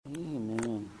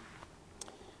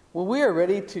Well, we are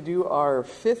ready to do our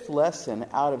fifth lesson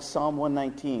out of Psalm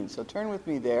 119. So turn with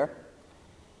me there.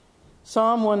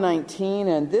 Psalm 119,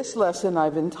 and this lesson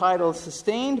I've entitled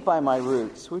Sustained by My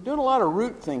Roots. We're doing a lot of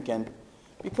root thinking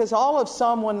because all of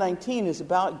Psalm 119 is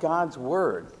about God's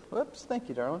Word. Whoops, thank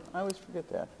you, darling. I always forget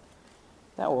that.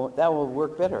 That will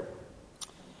work better.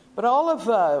 But all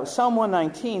of Psalm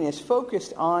 119 is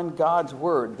focused on God's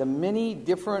Word, the many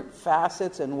different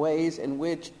facets and ways in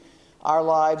which our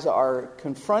lives are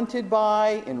confronted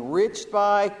by, enriched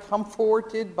by,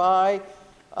 comforted by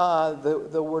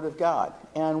the Word of God.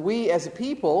 And we as a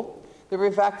people, the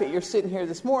very fact that you're sitting here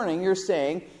this morning, you're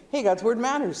saying, hey, God's Word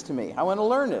matters to me. I want to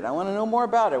learn it. I want to know more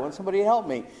about it. I want somebody to help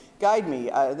me, guide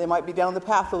me. They might be down the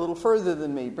path a little further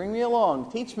than me. Bring me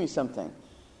along. Teach me something.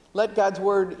 Let God's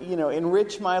Word,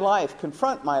 enrich my life,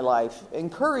 confront my life,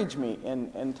 encourage me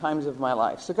in times of my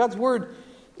life. So God's Word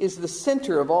is the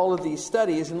center of all of these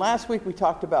studies. And last week we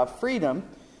talked about freedom.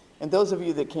 And those of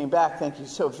you that came back, thank you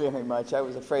so very much. I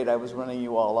was afraid I was running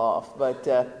you all off. But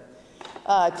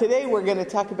today we're going to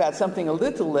talk about something a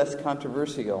little less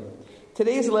controversial.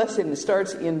 Today's lesson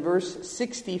starts in verse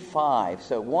 65.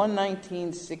 So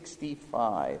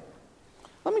 119:65.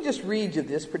 Let me just read you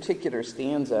this particular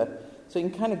stanza so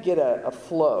you can kind of get a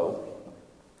flow.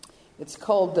 It's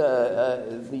called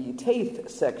the Taith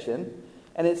section.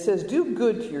 And it says, do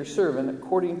good to your servant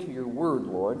according to your word,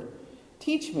 Lord.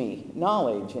 Teach me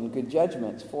knowledge and good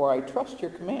judgments, for I trust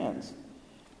your commands.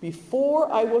 Before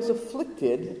I was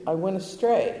afflicted, I went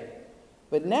astray.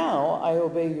 But now I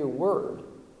obey your word.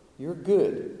 You're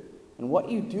good, and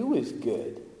what you do is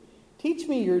good. Teach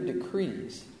me your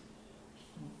decrees.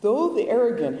 Though the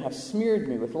arrogant have smeared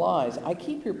me with lies, I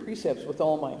keep your precepts with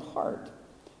all my heart.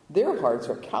 Their hearts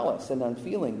are callous and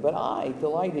unfeeling, but I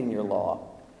delight in your law.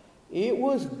 It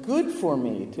was good for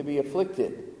me to be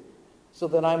afflicted, so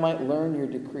that I might learn your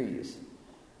decrees.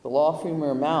 The law from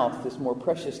your mouth is more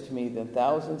precious to me than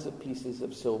thousands of pieces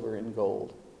of silver and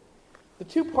gold. The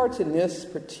two parts in this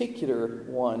particular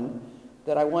one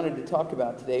that I wanted to talk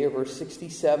about today are verse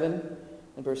 67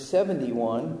 and verse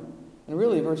 71. And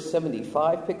really verse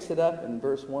 75 picks it up, and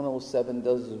verse 107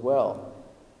 does as well.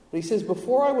 But he says,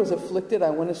 before I was afflicted,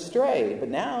 I went astray, but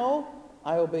now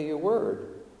I obey your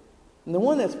word. And the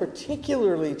one that's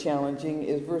particularly challenging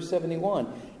is verse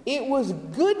 71. It was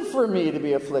good for me to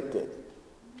be afflicted.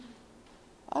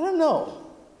 I don't know.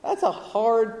 That's a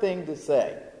hard thing to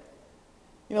say.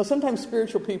 Sometimes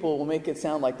spiritual people will make it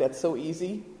sound like that's so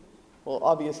easy. Well,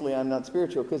 obviously I'm not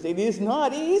spiritual because it is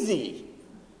not easy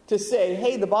to say,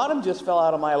 hey, the bottom just fell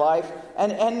out of my life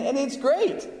and it's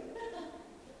great.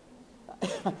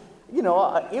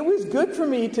 It was good for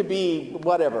me to be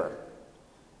whatever.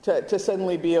 To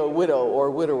suddenly be a widow or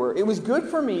widower. It was good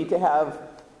for me to have,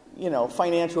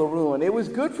 financial ruin. It was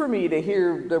good for me to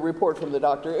hear the report from the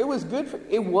doctor. It was good for...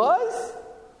 It was?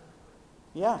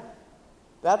 Yeah.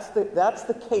 That's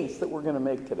the case that we're going to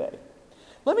make today.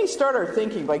 Let me start our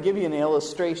thinking by giving you an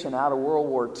illustration out of World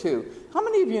War II. How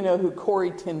many of you know who Corrie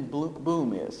ten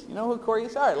Boom is? You know who Corrie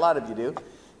is? All right, a lot of you do.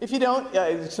 If you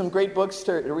don't, some great books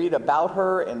to read about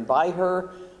her and by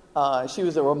her. She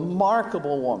was a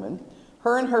remarkable woman.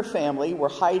 Her and her family were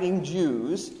hiding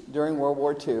Jews during World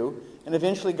War II and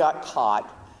eventually got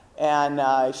caught.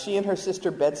 And she and her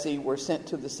sister Betsy were sent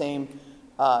to the same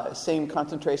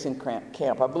concentration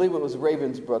camp. I believe it was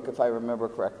Ravensbrück, if I remember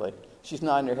correctly. She's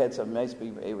nodding her head, so it must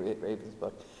be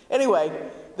Ravensbrück.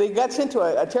 Anyway, they got sent to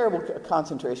a terrible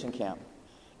concentration camp.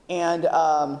 And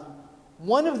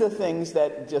one of the things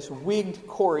that just wigged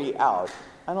Corrie out,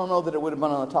 I don't know that it would have been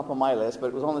on the top of my list, but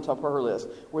it was on the top of her list,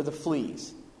 were the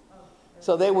fleas.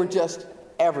 So they were just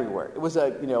everywhere. It was a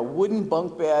wooden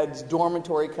bunk beds,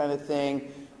 dormitory kind of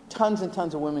thing. Tons and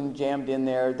tons of women jammed in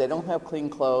there. They don't have clean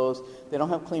clothes. They don't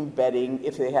have clean bedding,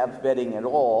 if they have bedding at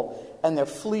all. And their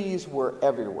fleas were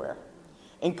everywhere.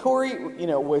 And Corrie,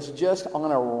 was just on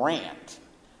a rant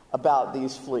about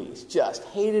these fleas. Just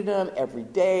hated them every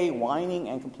day, whining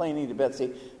and complaining to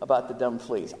Betsy about the dumb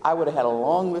fleas. I would have had a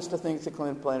long list of things to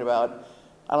complain about.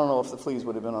 I don't know if the fleas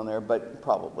would have been on there, but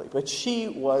probably. But she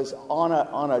was on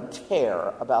a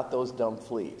tear about those dumb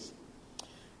fleas.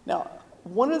 Now,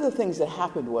 one of the things that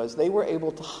happened was they were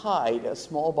able to hide a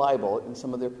small Bible in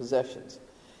some of their possessions.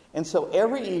 And so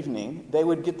every evening, they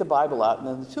would get the Bible out, and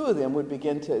then the two of them would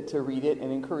begin to read it and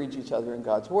encourage each other in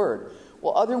God's Word.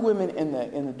 Well, other women in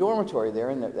the dormitory there,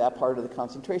 in that part of the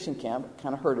concentration camp,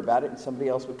 kind of heard about it, and somebody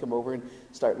else would come over and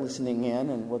start listening in,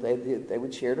 and they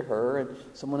would share to her, and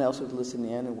someone else would listen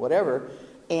in, and whatever.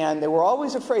 And they were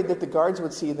always afraid that the guards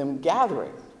would see them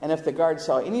gathering. And if the guards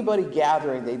saw anybody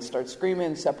gathering, they'd start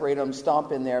screaming, separate them,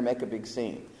 stomp in there, make a big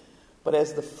scene. But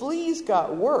as the fleas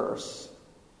got worse,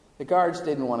 The guards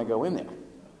didn't want to go in there.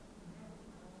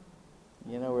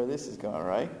 You know where this is going,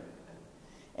 right?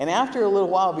 And after a little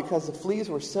while, because the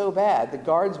fleas were so bad, the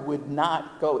guards would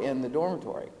not go in the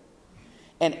dormitory.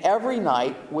 And every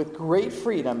night, with great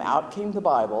freedom, out came the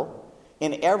Bible,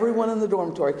 and everyone in the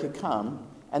dormitory could come,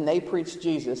 and they preached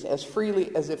Jesus as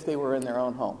freely as if they were in their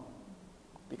own home,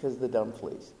 because of the dumb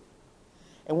fleas.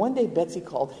 And one day, Betsy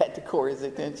called that to Corey's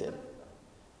attention.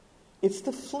 It's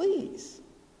the fleas.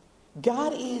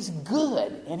 God is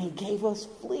good, and he gave us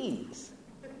fleas.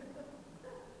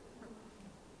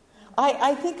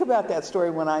 I think about that story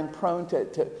when I'm prone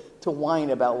to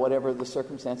whine about whatever the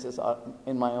circumstances are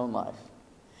in my own life.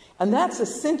 And that's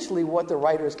essentially what the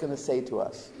writer is going to say to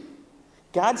us.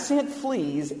 God sent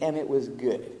fleas, and it was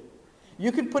good.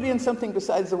 You could put in something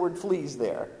besides the word fleas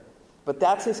there, but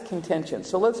that's his contention.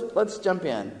 So let's jump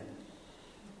in.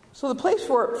 So the place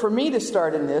for me to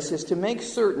start in this is to make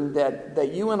certain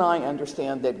that you and I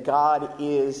understand that God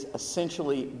is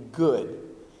essentially good.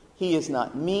 He is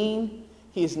not mean.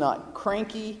 He is not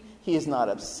cranky. He is not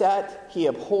upset. He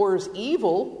abhors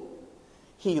evil.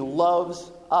 He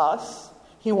loves us.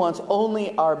 He wants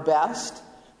only our best.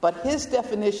 But his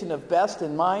definition of best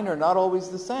and mine are not always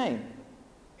the same.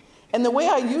 And the way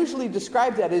I usually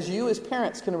describe that is you as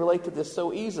parents can relate to this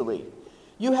so easily.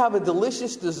 You have a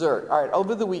delicious dessert. All right,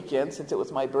 over the weekend, since it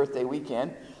was my birthday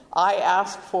weekend, I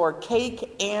asked for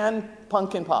cake and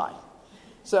pumpkin pie.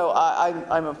 So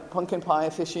I'm a pumpkin pie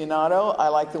aficionado. I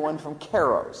like the one from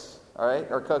Caro's, all right,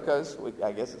 or Coco's.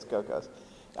 I guess it's Coco's.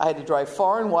 I had to drive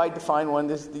far and wide to find one.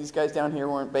 These guys down here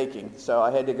weren't baking, so I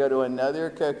had to go to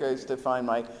another Coco's to find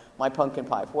my pumpkin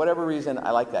pie. For whatever reason, I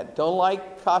like that. Don't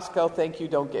like Costco. Thank you.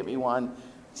 Don't get me one.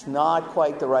 It's not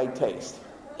quite the right taste.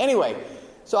 Anyway,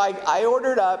 so I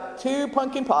ordered up 2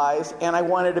 pumpkin pies, and I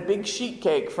wanted a big sheet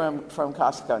cake from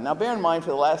Costco. Now, bear in mind, for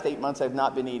the last 8 months, I've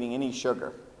not been eating any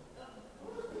sugar.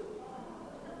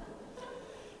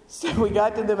 So we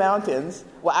got to the mountains.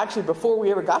 Well, actually, before we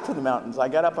ever got to the mountains, I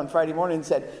got up on Friday morning and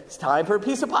said, it's time for a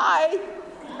piece of pie.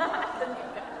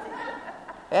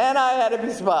 And I had a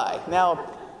piece of pie. Now,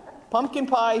 pumpkin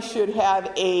pie should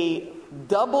have a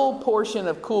double portion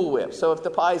of Cool Whip. So if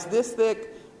the pie's this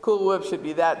thick, Cool Whip should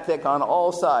be that thick on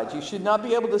all sides. You should not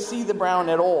be able to see the brown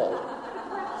at all.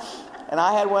 And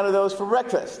I had one of those for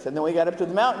breakfast. And then we got up to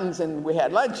the mountains and we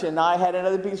had lunch, and I had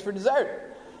another piece for dessert.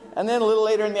 And then a little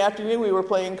later in the afternoon, we were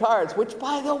playing cards, which,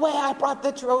 by the way, I brought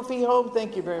the trophy home.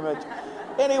 Thank you very much.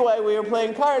 Anyway, we were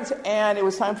playing cards, and it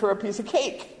was time for a piece of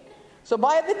cake. So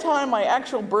by the time my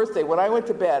actual birthday, when I went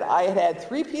to bed, I had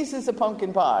 3 pieces of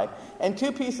pumpkin pie and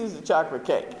 2 pieces of chocolate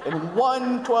cake in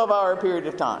one 12-hour period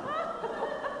of time.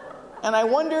 And I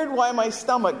wondered why my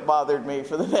stomach bothered me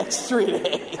for the next 3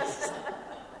 days.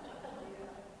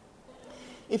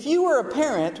 If you were a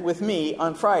parent with me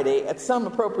on Friday at some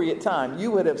appropriate time,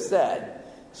 you would have said,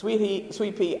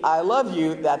 Sweet pea, I love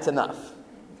you, that's enough.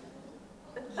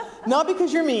 Not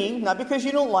because you're mean, not because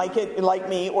you don't like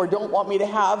me, or don't want me to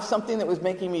have something that was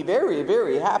making me very,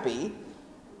 very happy,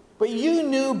 but you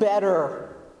knew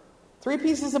better. 3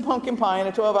 pieces of pumpkin pie in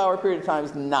a 12-hour period of time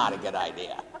is not a good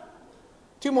idea.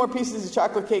 2 more pieces of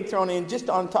chocolate cake thrown in just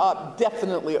on top,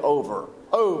 definitely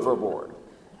overboard.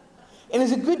 And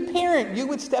as a good parent, you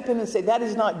would step in and say, that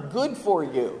is not good for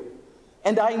you.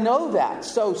 And I know that,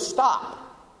 so stop.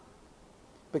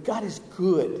 But God is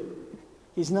good.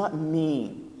 He's not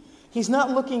mean. He's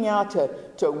not looking out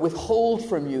to withhold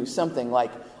from you something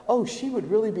like, oh, she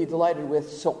would really be delighted with,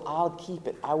 so I'll keep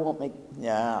it. I won't make...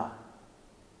 Yeah.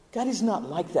 God is not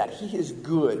like that. He is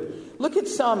good. Look at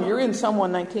you're in Psalm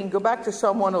 119. Go back to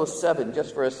Psalm 107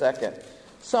 just for a second.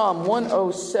 Psalm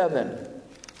 107.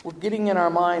 We're getting in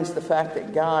our minds the fact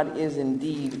that God is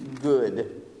indeed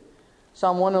good.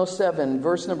 Psalm 107,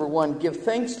 verse number 1. Give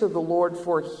thanks to the Lord,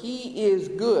 for he is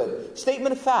good.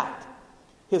 Statement of fact.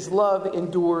 His love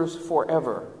endures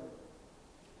forever.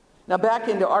 Now back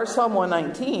into our Psalm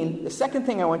 119, the second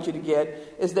thing I want you to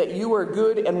get is that you are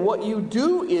good and what you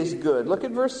do is good. Look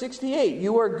at verse 68.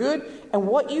 You are good and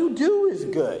what you do is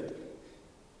good.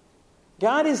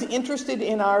 God is interested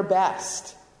in our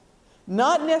best.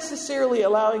 Not necessarily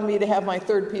allowing me to have my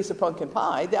 3rd piece of pumpkin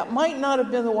pie. That might not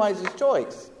have been the wisest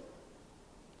choice.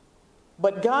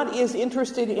 But God is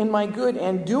interested in my good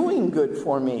and doing good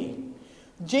for me.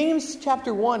 James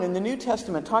chapter 1 in the New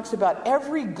Testament talks about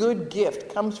every good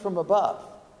gift comes from above.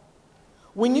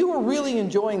 When you are really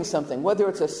enjoying something, whether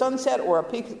it's a sunset or a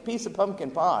piece of pumpkin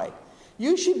pie,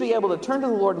 you should be able to turn to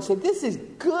the Lord and say, this is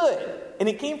good, and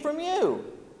it came from you.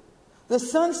 The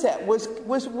sunset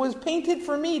was painted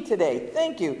for me today.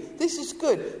 Thank you. This is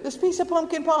good. This piece of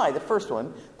pumpkin pie, the first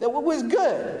one, that was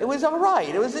good. It was all right.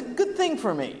 It was a good thing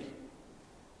for me.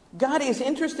 God is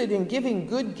interested in giving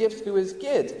good gifts to his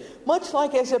kids. Much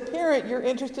like as a parent, you're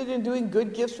interested in doing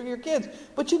good gifts for your kids.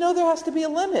 But there has to be a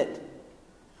limit.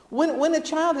 When a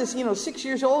child is, 6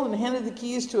 years old and handed the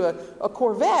keys to a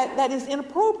Corvette, that is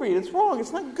inappropriate. It's wrong.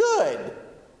 It's not good.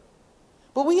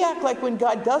 But we act like when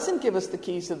God doesn't give us the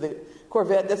keys to the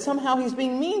Corvette, that somehow he's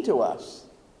being mean to us.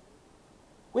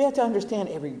 We have to understand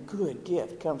every good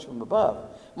gift comes from above.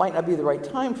 Might not be the right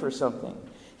time for something.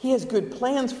 He has good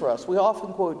plans for us. We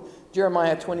often quote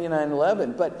Jeremiah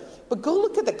 29:11, but go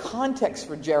look at the context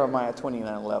for Jeremiah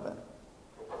 29:11.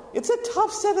 It's a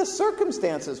tough set of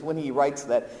circumstances when he writes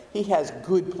that he has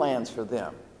good plans for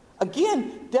them.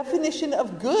 Again, definition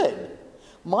of good.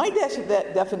 My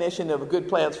definition of good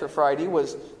plans for Friday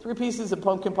was 3 pieces of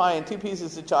pumpkin pie and 2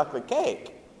 pieces of chocolate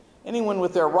cake. Anyone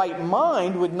with their right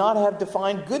mind would not have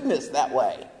defined goodness that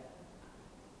way.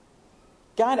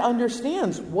 God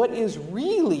understands what is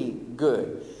really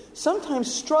good.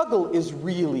 Sometimes struggle is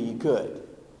really good.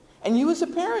 And you as a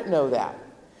parent know that.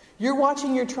 You're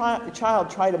watching your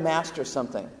child try to master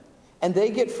something, and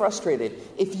they get frustrated.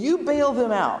 If you bail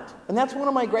them out, and that's one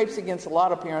of my gripes against a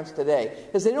lot of parents today,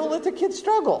 is they don't let their kids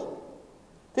struggle.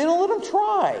 They don't let them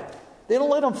try. They don't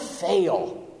let them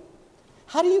fail.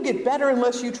 How do you get better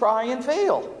unless you try and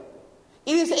fail?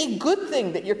 It is a good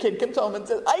thing that your kid comes home and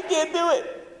says, I can't do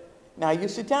it. Now you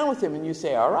sit down with him and you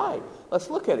say, all right, let's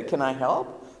look at it. Can I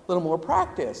help? A little more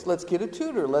practice. Let's get a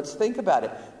tutor. Let's think about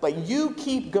it. But you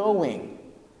keep going.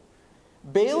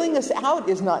 Bailing us out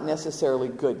is not necessarily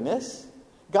goodness.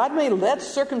 God may let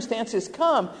circumstances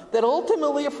come that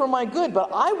ultimately are for my good,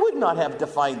 but I would not have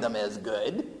defined them as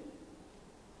good.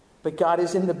 But God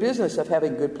is in the business of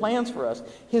having good plans for us.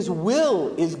 His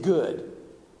will is good.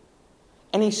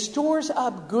 And he stores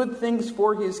up good things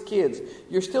for his kids.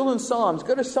 You're still in Psalms.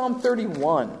 Go to Psalm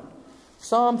 31.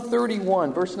 Psalm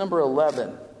 31, verse number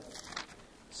 11.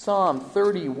 Psalm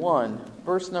 31,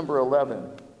 verse number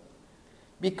 11.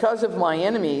 Because of my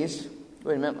enemies,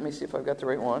 wait a minute, let me see if I've got the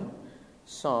right one.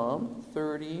 Psalm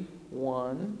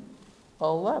 31,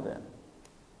 11.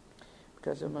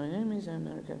 Because of my enemies, I'm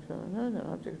not an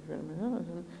object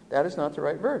of... That is not the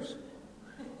right verse.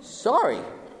 Sorry,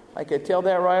 I could tell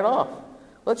that right off.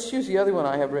 Let's choose the other one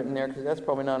I have written there, because that's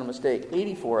probably not a mistake.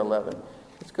 84:11.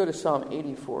 Let's go to Psalm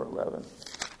 84:11.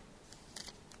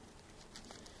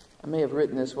 I may have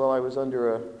written this while I was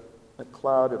under a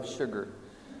cloud of sugar.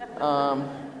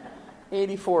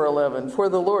 84:11. For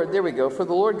the Lord, there we go. For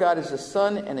the Lord God is a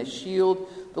sun and a shield.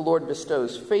 The Lord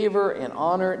bestows favor and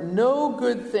honor. No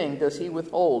good thing does he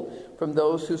withhold from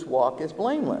those whose walk is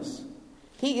blameless.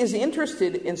 He is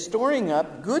interested in storing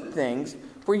up good things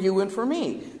for you and for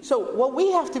me. So what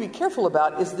we have to be careful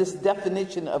about is this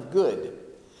definition of good.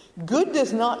 Good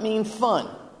does not mean fun,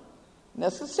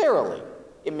 necessarily.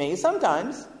 It may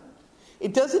sometimes.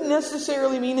 It doesn't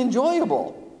necessarily mean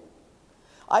enjoyable.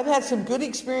 I've had some good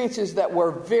experiences that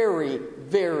were very,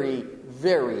 very,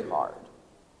 very hard.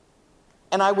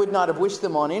 And I would not have wished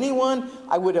them on anyone.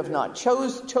 I would have not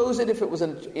chose it if it was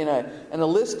in a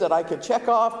list that I could check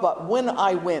off. But when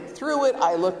I went through it,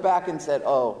 I looked back and said,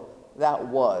 oh, that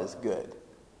was good.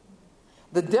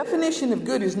 The definition of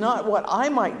good is not what I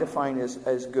might define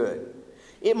as good.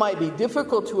 It might be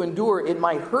difficult to endure. It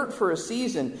might hurt for a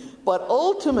season. But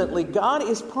ultimately, God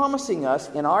is promising us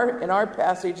in our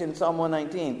passage in Psalm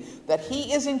 119 that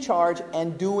he is in charge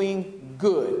and doing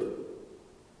good.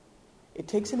 It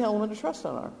takes an element of trust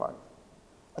on our part,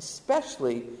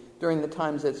 especially during the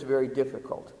times that's very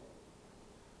difficult.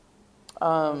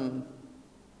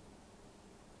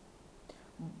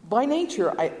 By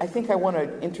nature, I think I want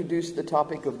to introduce the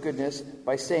topic of goodness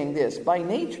by saying this. By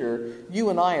nature, you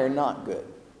and I are not good.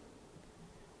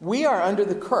 We are under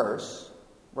the curse.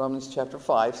 Romans chapter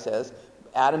 5 says,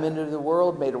 Adam entered the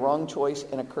world, made a wrong choice,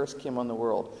 and a curse came on the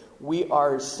world. We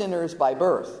are sinners by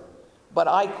birth. But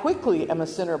I quickly am a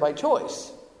sinner by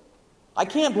choice. I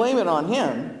can't blame it on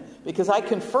him because I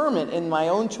confirm it in my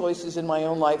own choices in my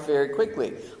own life very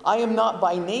quickly. I am not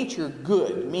by nature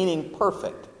good, meaning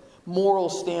perfect. Moral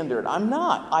standard. I'm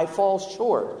not. I fall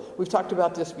short. We've talked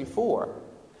about this before.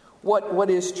 What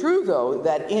is true, though,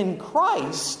 that in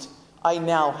Christ I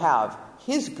now have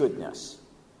his goodness.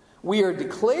 We are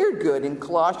declared good in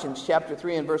Colossians chapter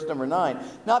 3 and verse number 9,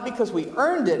 not because we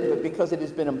earned it, but because it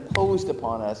has been imposed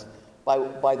upon us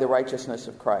by the righteousness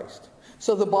of Christ.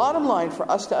 So the bottom line for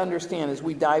us to understand as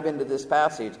we dive into this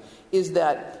passage is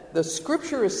that the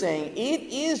Scripture is saying it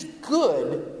is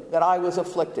good that I was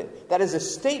afflicted. That is a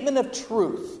statement of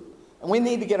truth. And we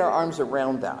need to get our arms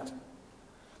around that.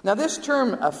 Now this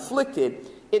term afflicted,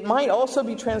 it might also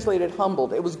be translated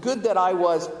humbled. It was good that I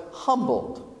was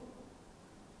humbled.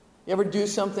 You ever do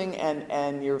something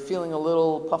and you're feeling a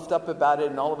little puffed up about it,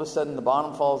 and all of a sudden the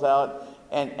bottom falls out,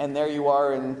 and there you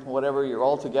are, and whatever, you're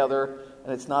all together,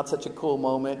 and it's not such a cool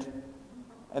moment.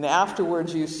 And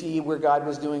afterwards you see where God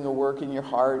was doing a work in your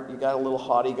heart. You got a little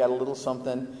haughty, you got a little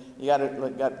something. You got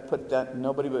to put that.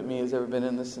 Nobody but me has ever been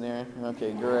in this scenario.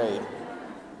 Okay, great.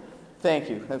 Thank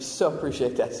you. I so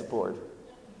appreciate that support.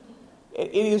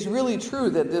 It is really true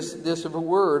that this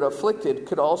word, afflicted,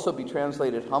 could also be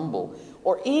translated humble,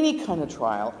 or any kind of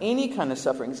trial, any kind of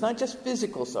suffering. It's not just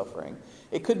physical suffering.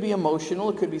 It could be emotional,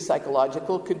 it could be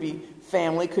psychological, it could be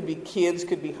family, it could be kids,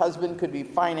 could be husband, could be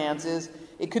finances.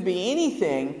 It could be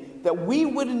anything that we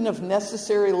wouldn't have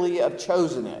necessarily have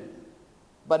chosen it,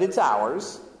 but it's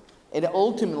ours, and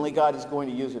ultimately God is going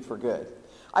to use it for good.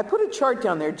 I put a chart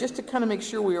down there just to kind of make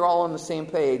sure we are all on the same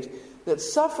page, that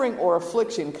suffering or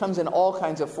affliction comes in all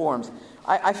kinds of forms.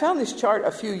 I found this chart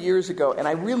a few years ago, and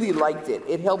I really liked it.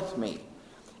 It helped me.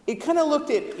 It kind of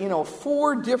looked at,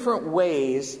 4 different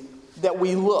ways that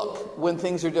we look when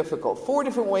things are difficult. 4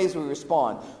 different ways we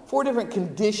respond. 4 different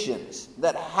conditions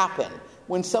that happen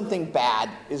when something bad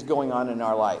is going on in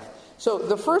our life. So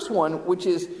the first one, which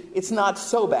is, it's not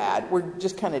so bad, we're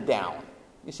just kind of down.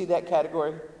 You see that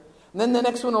category? And then the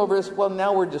next one over is, well,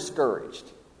 now we're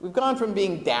discouraged. We've gone from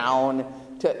being down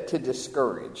to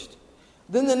discouraged.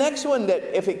 Then the next one,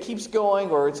 that if it keeps going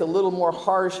or it's a little more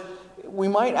harsh, we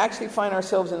might actually find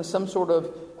ourselves in some sort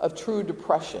of true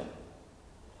depression.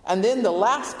 And then the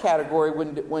last category,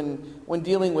 when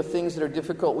dealing with things that are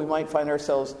difficult, we might find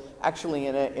ourselves actually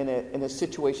in a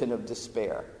situation of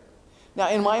despair. Now,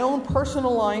 in my own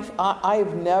personal life, I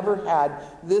have never had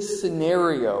this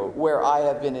scenario where I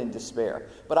have been in despair.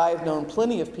 But I have known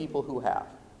plenty of people who have.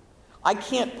 I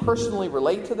can't personally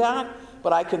relate to that,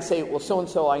 but I can say, well,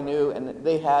 so-and-so I knew, and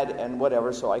they had, and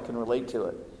whatever, so I can relate to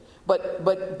it.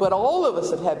 But all of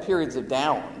us have had periods of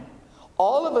down.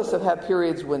 All of us have had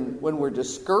periods when we're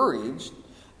discouraged,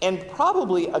 and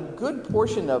probably a good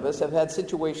portion of us have had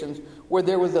situations where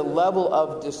there was a level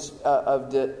of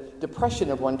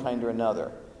depression of one kind or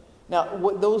another. Now,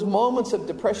 those moments of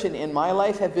depression in my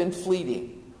life have been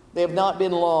fleeting. They have not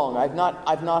been long. I've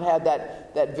not had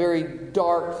that very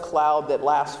dark cloud that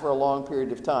lasts for a long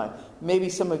period of time. Maybe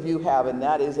some of you have, and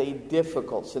that is a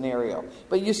difficult scenario.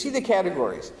 But you see the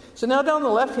categories. So now down the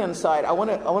left-hand side, I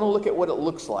want to look at what it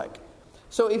looks like.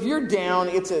 So if you're down,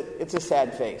 it's a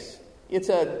sad face. It's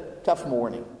a tough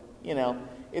morning.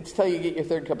 It's till you get your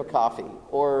 3rd cup of coffee,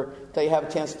 or till you have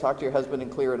a chance to talk to your husband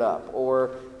and clear it up,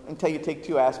 or until you take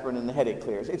 2 aspirin and the headache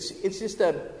clears.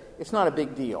 It's not a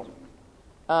big deal.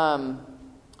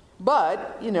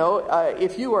 But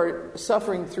if you are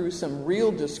suffering through some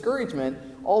real discouragement,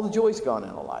 all the joy's gone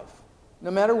out of life.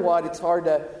 No matter what, it's hard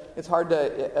to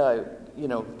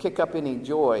kick up any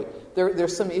joy.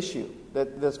 There's some issue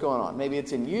that's going on. Maybe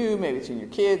it's in you, maybe it's in your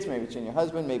kids, maybe it's in your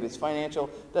husband, maybe it's financial.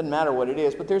 Doesn't matter what it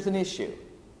is, but there's an issue.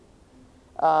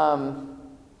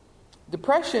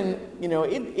 Depression,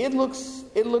 it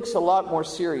looks a lot more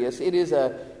serious.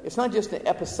 It's not just an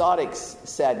episodic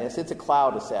sadness, it's a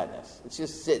cloud of sadness. It's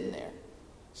just sitting there.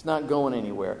 It's not going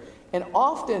anywhere. And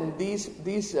often these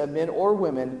men or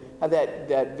women have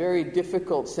that very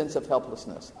difficult sense of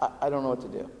helplessness. I don't know what to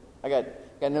do. I got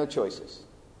no choices.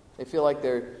 They feel like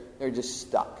they're just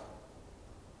stuck.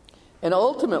 And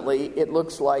ultimately, it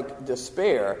looks like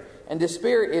despair. And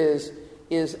despair is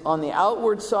on the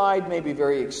outward side maybe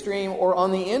very extreme, or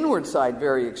on the inward side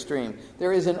very extreme.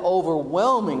 There is an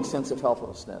overwhelming sense of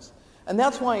helplessness. And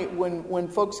that's why when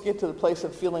folks get to the place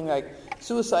of feeling like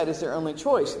suicide is their only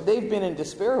choice, they've been in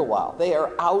despair a while. They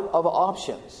are out of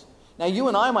options. Now, you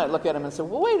and I might look at them and say,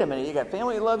 well, wait a minute, you got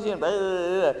family that loves you, and blah,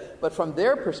 blah, blah. But from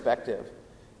their perspective,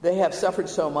 they have suffered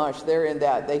so much, they're in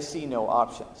that, they see no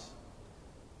options.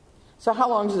 So how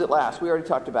long does it last? We already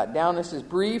talked about downness is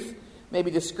brief. Maybe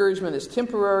discouragement is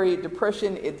temporary.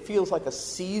 Depression, it feels like a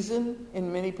season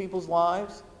in many people's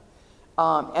lives.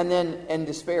 And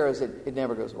despair is it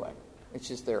never goes away. It's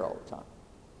just there all the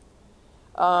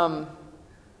time.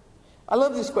 I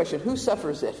love this question. Who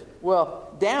suffers it?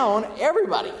 Well, down,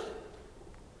 everybody.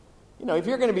 If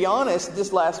you're going to be honest,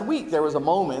 this last week there was a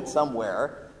moment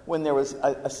somewhere when there was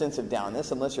a sense of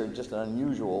downness, unless you're just an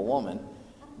unusual woman.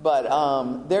 But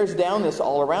there's downness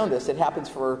all around us. It happens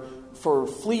for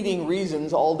fleeting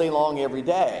reasons all day long, every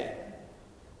day.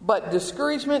 But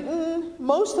discouragement,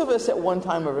 most of us at one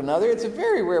time or another. It's a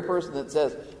very rare person that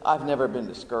says, I've never been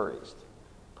discouraged.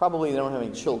 Probably they don't have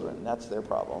any children. That's their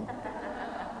problem.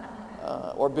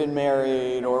 Or been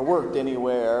married, or worked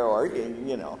anywhere, or,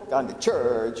 gone to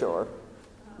church, or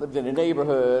lived in a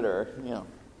neighborhood, or,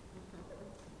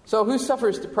 So who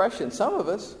suffers depression? Some of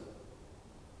us.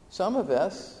 Some of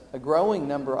us. a growing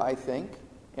number, I think,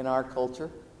 in our culture.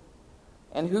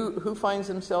 And who finds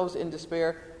themselves in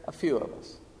despair? A few of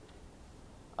us.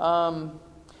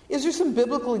 Is there some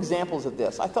biblical examples of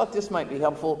this? I thought this might be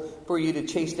helpful for you to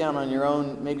chase down on your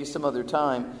own, maybe some other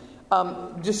time.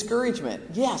 Discouragement.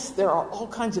 Yes, there are all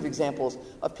kinds of examples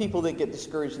of people that get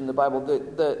discouraged in the Bible.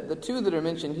 The two that are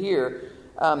mentioned here,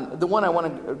 the one I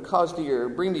want to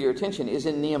bring to your attention is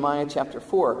in Nehemiah chapter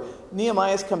 4.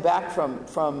 Nehemiah's come back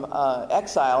from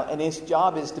exile, and his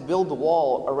job is to build the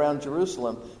wall around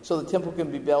Jerusalem so the temple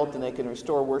can be built and they can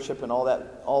restore worship and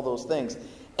all those things.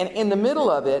 And in the middle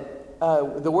of it,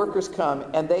 the workers come,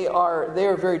 and they are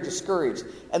very discouraged.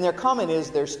 And their comment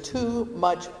is, there's too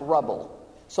much rubble.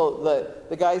 So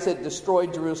the guys that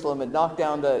destroyed Jerusalem had knocked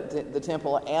down the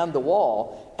temple and the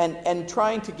wall, and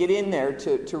trying to get in there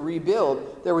to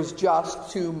rebuild, there was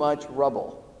just too much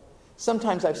rubble.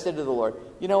 Sometimes I've said to the Lord,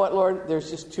 you know what, Lord,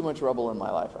 there's just too much rubble in my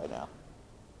life right now.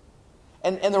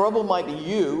 And the rubble might be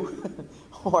you,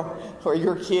 or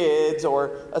your kids,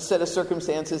 or a set of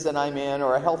circumstances that I'm in,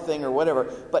 or a health thing, or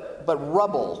whatever. But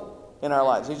rubble in our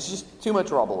lives. There's just too much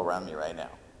rubble around me right now.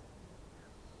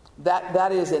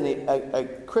 That is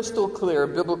a crystal clear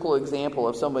biblical example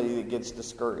of somebody that gets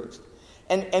discouraged.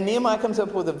 And Nehemiah comes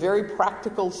up with a very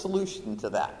practical solution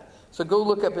to that. So go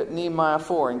look up at Nehemiah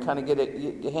 4 and kind of get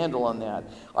a handle on that.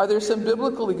 Are there some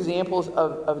biblical examples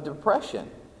of depression?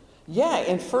 Yeah,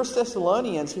 in 1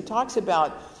 Thessalonians, he talks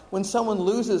about when someone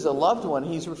loses a loved one,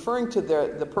 he's referring to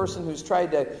the person who's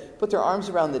tried to put their arms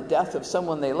around the death of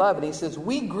someone they love. And he says,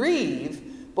 we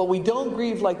grieve, but we don't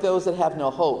grieve like those that have no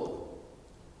hope.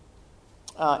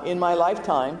 In my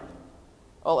lifetime,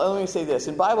 let me say this.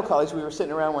 In Bible college, we were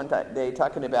sitting around one day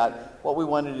talking about what we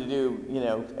wanted to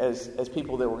do, as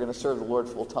people that were going to serve the Lord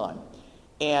full time.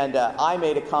 And I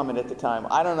made a comment at the time.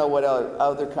 I don't know what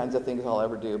other kinds of things I'll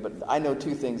ever do, but I know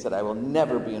two things that I will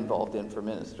never be involved in for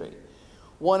ministry.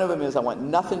 One of them is I want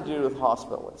nothing to do with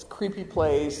hospital. It's a creepy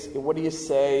place. What do you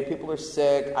say? People are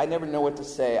sick. I never know what to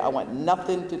say. I want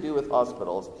nothing to do with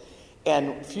hospitals.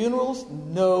 And funerals,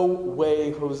 no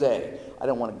way, Jose. I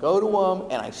don't want to go to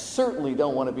them, and I certainly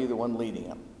don't want to be the one leading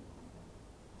them.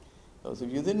 Those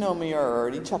of you that know me are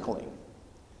already chuckling.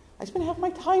 I spend half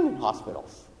my time in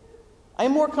hospitals. I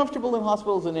am more comfortable in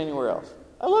hospitals than anywhere else.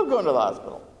 I love going to the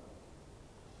hospital.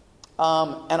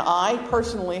 And I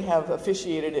personally have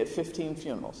officiated at 15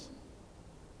 funerals.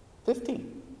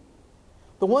 15.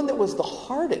 The one that was the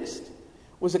hardest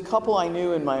was a couple I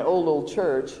knew in my old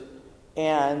church,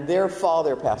 and their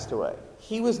father passed away.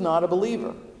 He was not a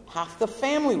believer. Half the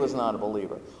family was not a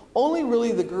believer. Only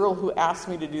really the girl who asked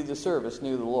me to do the service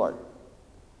knew the Lord.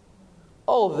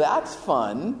 Oh, that's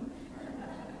fun.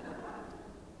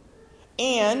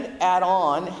 And add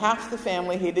on, half the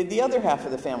family hated the other half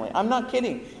of the family. I'm not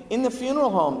kidding. In the funeral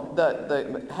home,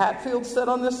 the Hatfields sat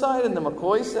on this side and the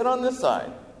McCoys sat on this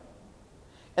side.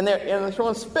 And they're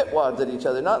throwing spit wads at each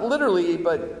other. Not literally,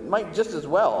 but might just as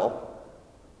well.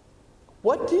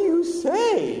 What do you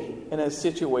say in a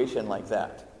situation like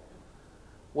that?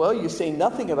 Well, you say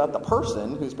nothing about the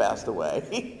person who's passed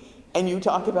away, and you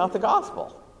talk about the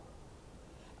gospel.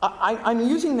 I'm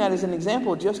using that as an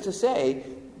example just to say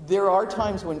there are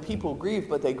times when people grieve,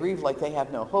 but they grieve like they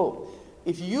have no hope.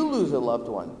 If you lose a loved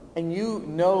one and you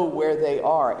know where they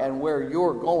are and where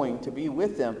you're going to be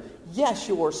with them, yes,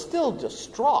 you are still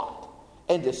distraught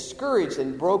and discouraged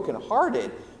and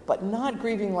brokenhearted, but not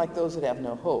grieving like those that have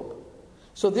no hope.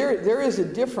 So there is a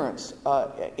difference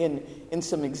in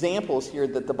some examples here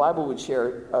that the Bible would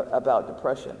share about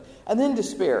depression. And then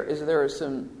despair. There are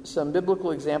some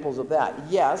biblical examples of that?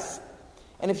 Yes.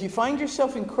 And if you find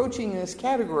yourself encroaching in this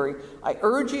category, I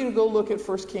urge you to go look at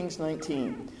 1 Kings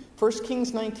 19. 1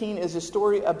 Kings 19 is a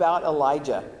story about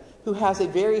Elijah, who has a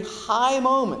very high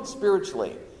moment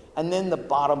spiritually, and then the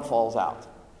bottom falls out.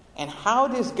 And how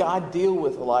does God deal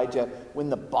with Elijah when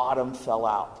the bottom fell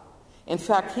out? In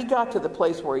fact, he got to the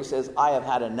place where he says, I have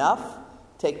had enough,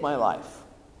 take my life.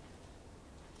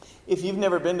 If you've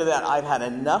never been to that I've had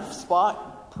enough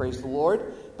spot, praise the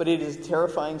Lord, but it is a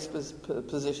terrifying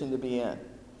position to be in.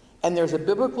 And there's a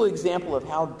biblical example of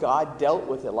how God dealt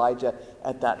with Elijah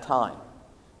at that time.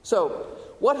 So,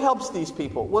 what helps these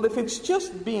people? Well, if it's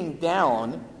just being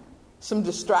down, some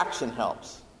distraction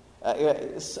helps.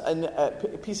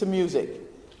 A piece of music,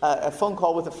 a phone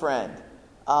call with a friend,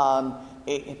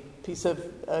 a piece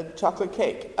of chocolate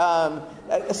cake.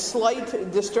 A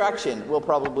slight distraction will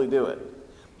probably do it.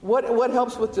 What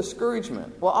helps with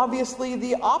discouragement? Well, obviously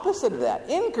the opposite of that,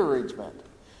 encouragement,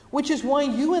 which is why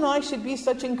you and I should be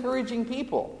such encouraging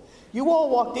people. You all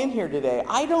walked in here today.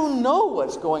 I don't know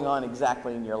what's going on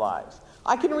exactly in your lives.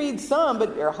 I can read some,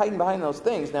 but you're hiding behind those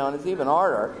things now, and it's even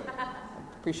harder.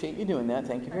 Appreciate you doing that.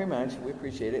 Thank you very much. We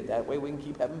appreciate it. That way we can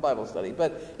keep having Bible study.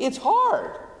 But it's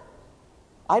hard.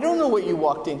 I don't know what you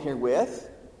walked in here with,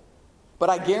 but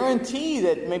I guarantee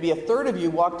that maybe a third of you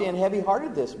walked in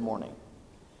heavy-hearted this morning.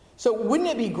 So wouldn't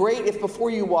it be great if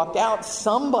before you walked out,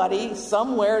 somebody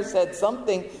somewhere said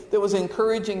something that was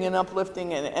encouraging and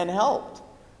uplifting and helped?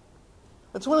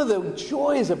 That's one of the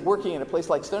joys of working in a place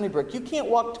like Stony Brook. You can't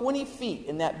walk 20 feet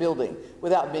in that building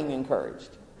without being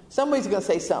encouraged. Somebody's going to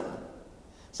say something.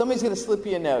 Somebody's going to slip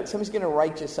you a note. Somebody's going to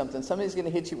write you something. Somebody's going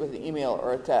to hit you with an email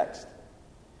or a text.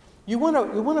 You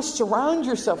want to surround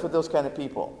yourself with those kind of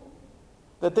people.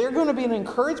 That they're going to be an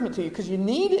encouragement to you because you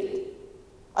need it.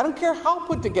 I don't care how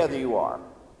put together you are.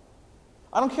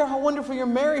 I don't care how wonderful your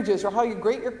marriage is or how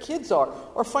great your kids are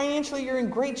or financially you're in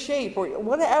great shape or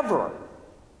whatever.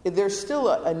 There's still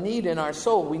a need in our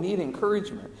soul. We need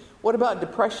encouragement. What about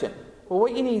depression? Well,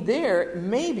 what you need there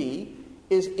maybe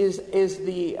is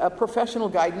the professional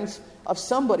guidance of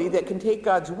somebody that can take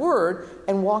God's word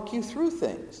and walk you through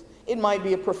things. It might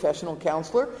be a professional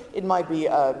counselor. It might be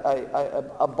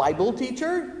a Bible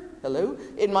teacher. Hello.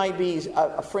 It might be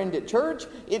a friend at church.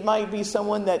 It might be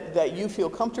someone that you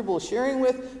feel comfortable sharing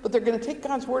with. But they're going to take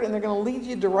God's word and they're going to lead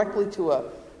you directly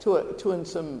to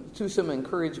some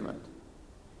encouragement.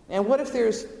 And what if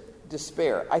there's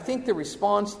despair? I think the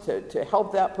response to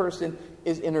help that person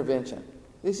is intervention.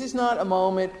 This is not a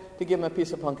moment to give them a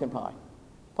piece of pumpkin pie.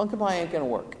 Pumpkin pie ain't going to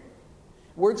work.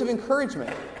 Words of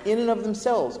encouragement in and of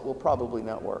themselves will probably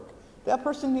not work. That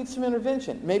person needs some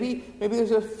intervention. Maybe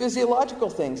there's a physiological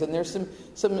things and there's some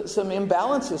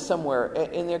imbalances somewhere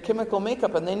in their chemical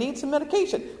makeup and they need some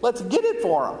medication. Let's get it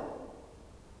for them.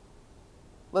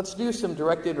 Let's do some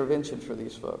direct intervention for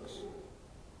these folks.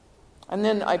 And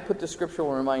then I put the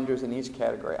scriptural reminders in each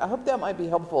category. I hope that might be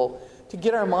helpful to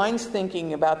get our minds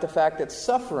thinking about the fact that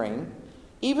suffering,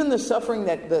 even the suffering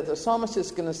that the psalmist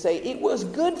is going to say, it was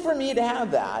good for me to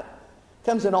have that,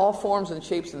 comes in all forms and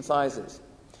shapes and sizes.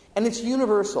 And it's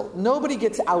universal. Nobody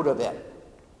gets out of it.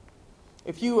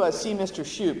 If you see Mr.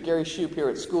 Shoup, Gary Shoup here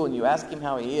at school, and you ask him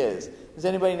how he is, does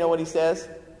anybody know what he says?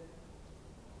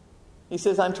 He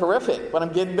says, I'm terrific, but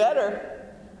I'm getting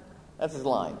better. That's his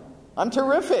line. I'm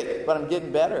terrific, but I'm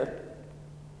getting better.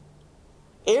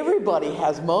 Everybody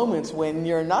has moments when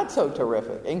you're not so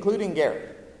terrific, including Gary.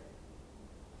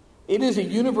 It is a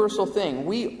universal thing.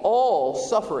 We all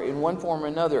suffer in one form or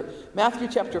another. Matthew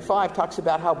chapter 5 talks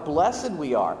about how blessed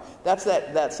we are. That's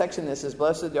that section that says,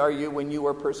 blessed are you when you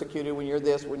are persecuted, when you're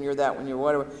this, when you're that, when you're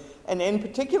whatever. And in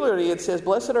particularly it says,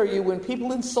 blessed are you when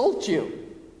people insult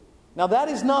you. Now that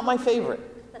is not my favorite.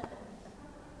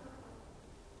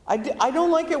 I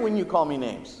don't like it when you call me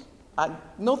names.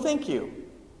 No, thank you.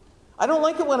 I don't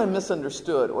like it when I'm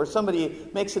misunderstood or somebody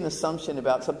makes an assumption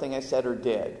about something I said or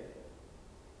did.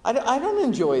 I don't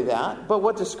enjoy that. But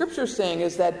what the scripture is saying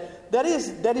is that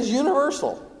is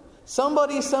universal.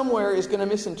 Somebody somewhere is going to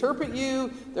misinterpret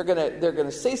you. They're going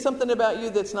to say something about you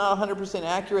that's not 100%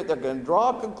 accurate. They're going to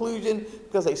draw a conclusion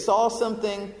because they saw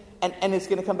something, and it's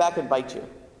going to come back and bite you.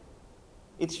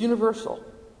 It's universal.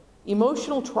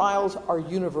 Emotional trials are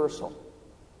universal.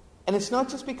 And it's not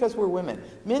just because we're women.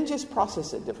 Men just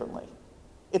process it differently.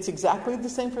 It's exactly the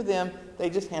same for them. They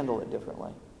just handle it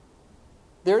differently.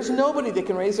 There's nobody that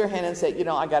can raise their hand and say,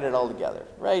 I got it all together.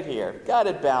 Right here. Got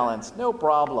it balanced. No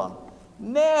problem.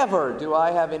 Never do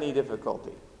I have any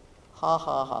difficulty. Ha,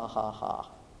 ha, ha, ha, ha.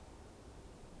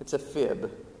 It's a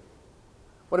fib.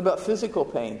 What about physical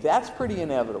pain? That's pretty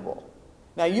inevitable.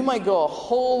 Now, you might go a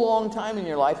whole long time in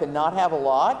your life and not have a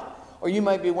lot, or you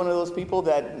might be one of those people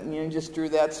that just drew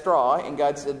that straw and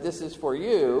God said, this is for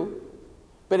you.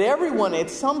 But everyone at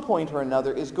some point or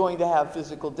another is going to have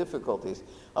physical difficulties.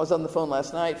 I was on the phone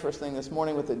last night, first thing this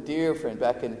morning, with a dear friend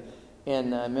back in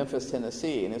Memphis,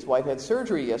 Tennessee. And his wife had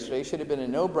surgery yesterday. Should have been a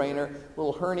no-brainer.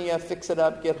 Little hernia, fix it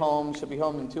up, get home. She'll be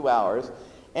home in 2 hours.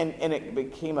 And it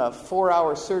became a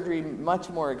 4-hour surgery, much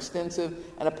more extensive.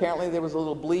 And apparently there was a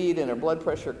little bleed and her blood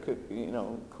pressure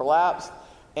collapsed.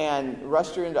 And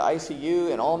rushed her into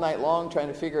ICU and all night long trying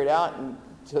to figure it out. And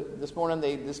this morning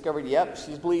they discovered, yep,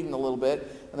 she's bleeding a little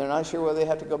bit. And they're not sure whether they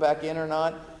have to go back in or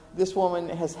not. This woman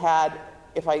has had,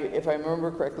 if I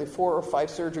remember correctly, 4 or 5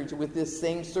 surgeries with this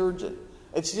same surgeon.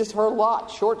 It's just her lot,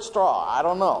 short straw, I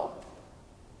don't know.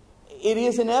 It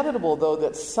is inevitable, though,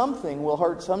 that something will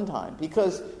hurt sometime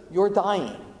because you're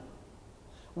dying.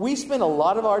 We spend a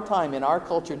lot of our time in our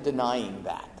culture denying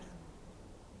that.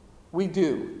 We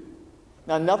do.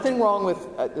 Now, nothing wrong with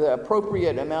the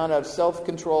appropriate amount of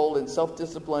self-control and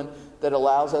self-discipline that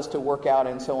allows us to work out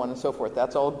and so on and so forth.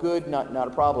 That's all good, not a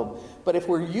problem. But if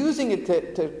we're using it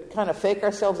to kind of fake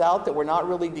ourselves out that we're not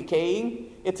really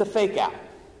decaying, it's a fake out.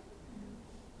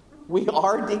 We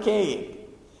are decaying.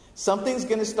 Something's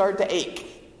going to start to ache.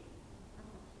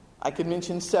 I could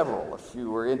mention several if you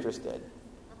were interested.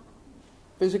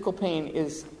 Physical pain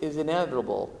is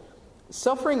inevitable.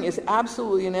 Suffering is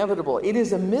absolutely inevitable. It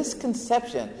is a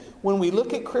misconception when we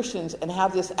look at Christians and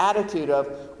have this attitude of,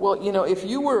 well, if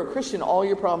you were a Christian, all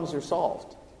your problems are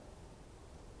solved.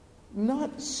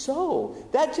 Not so.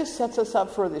 That just sets us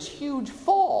up for this huge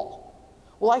fall.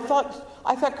 Well,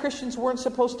 I thought Christians weren't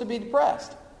supposed to be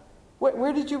depressed.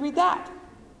 Where did you read that?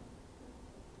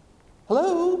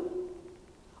 Hello?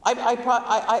 I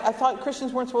thought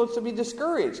Christians weren't supposed to be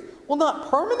discouraged. Well,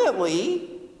 not permanently,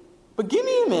 but give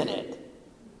me a minute.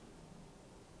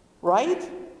 Right?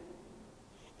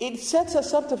 It sets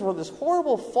us up for this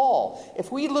horrible fall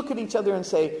if we look at each other and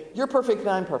say, you're perfect and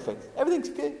I'm perfect. Everything's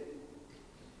good.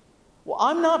 Well,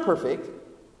 I'm not perfect.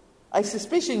 I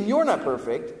suspicion you're not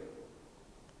perfect.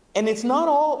 And it's not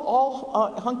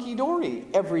all hunky-dory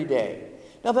every day.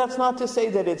 Now, that's not to say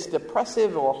that it's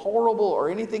depressive or horrible or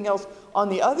anything else on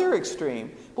the other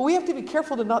extreme, but we have to be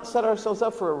careful to not set ourselves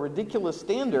up for a ridiculous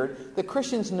standard that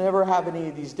Christians never have any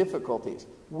of these difficulties.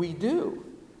 We do.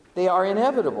 They are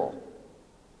inevitable.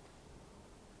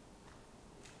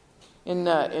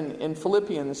 In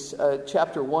Philippians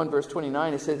chapter 1, verse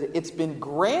 29, it says, it's been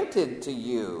granted to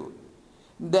you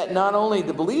that not only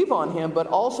to believe on him, but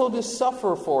also to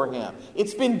suffer for him.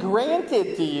 It's been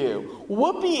granted to you.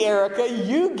 Whoopee, Erica,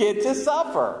 you get to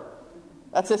suffer.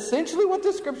 That's essentially what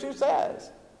the scripture says.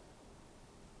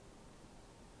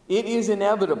 It is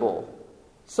inevitable.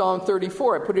 Psalm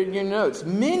 34, I put it in your notes.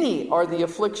 Many are the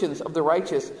afflictions of the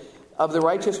righteous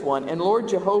one, and Lord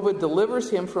Jehovah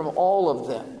delivers him from all of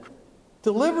them.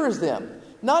 Delivers them.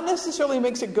 Not necessarily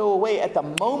makes it go away at the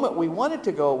moment we want it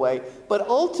to go away, but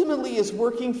ultimately is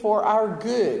working for our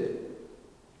good.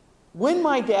 When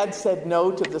my dad said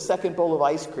no to the second bowl of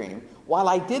ice cream, while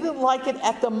I didn't like it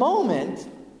at the moment,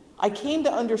 I came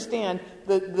to understand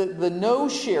that the no,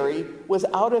 Sherry, was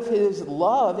out of his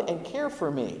love and care for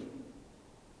me.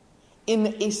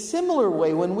 In a similar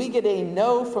way, when we get a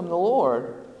no from the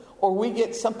Lord, or we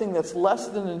get something that's less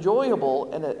than enjoyable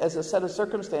as a set of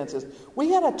circumstances, we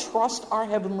got to trust our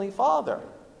Heavenly Father.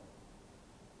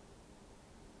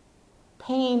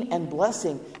 Pain and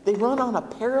blessing, they run on a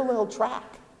parallel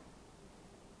track.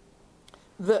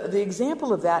 The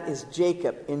example of that is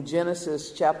Jacob in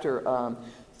Genesis chapter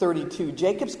 32.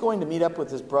 Jacob's going to meet up with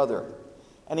his brother.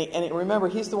 And remember,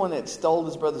 he's the one that stole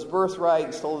his brother's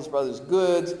birthright, stole his brother's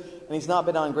goods, and he's not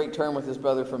been on great term with his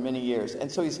brother for many years.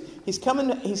 And so he's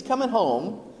coming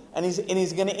home, and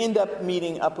he's going to end up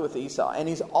meeting up with Esau, and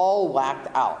he's all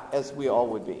whacked out, as we all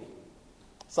would be.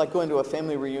 It's like going to a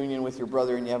family reunion with your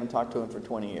brother and you haven't talked to him for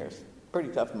 20 years. Pretty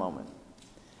tough moment.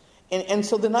 And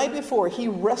so the night before, he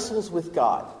wrestles with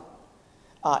God.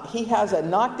 He has a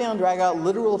knockdown, drag-out,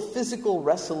 literal, physical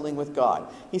wrestling with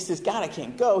God. He says, God, I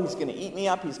can't go. He's going to eat me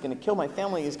up. He's going to kill my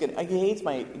family. He hates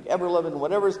my ever-loving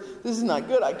whatevers. This is not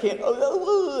good. I can't.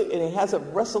 And he has a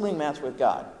wrestling match with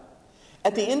God.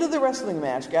 At the end of the wrestling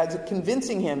match, God's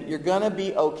convincing him, you're going to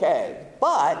be okay.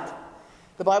 But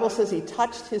the Bible says he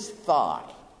touched his thigh.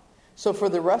 So for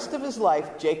the rest of his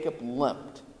life, Jacob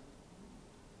limped.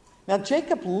 Now,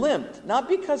 Jacob limped, not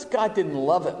because God didn't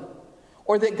love him,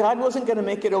 or that God wasn't going to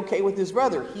make it okay with his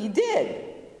brother. He did.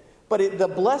 But the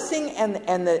blessing and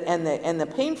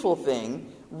the painful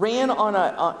thing ran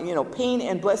on pain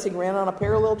and blessing ran on a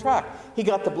parallel track. He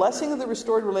got the blessing of the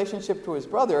restored relationship to his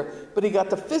brother, but he got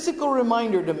the physical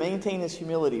reminder to maintain his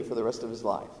humility for the rest of his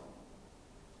life.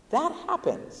 That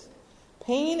happens.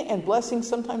 Pain and blessing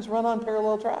sometimes run on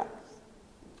parallel tracks.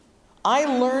 I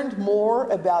learned more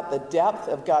about the depth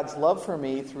of God's love for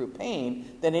me through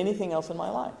pain than anything else in my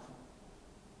life.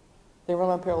 They run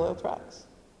on parallel tracks.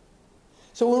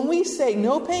 So when we say,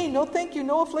 no pain, no thank you,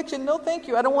 no affliction, no thank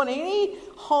you, I don't want any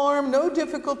harm, no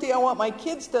difficulty, I want my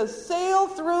kids to sail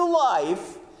through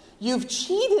life, you've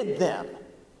cheated them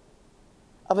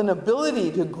of an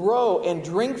ability to grow and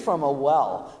drink from a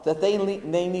well that they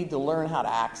need to learn how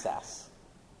to access.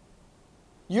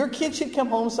 Your kid should come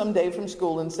home someday from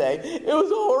school and say, it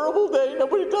was a horrible day,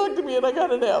 nobody talked to me, and I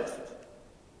got an F.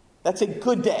 That's a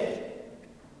good day.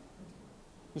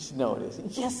 You should know it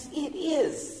is. Yes, it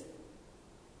is.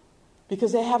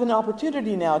 Because they have an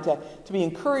opportunity now to be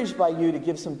encouraged by you to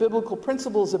give some biblical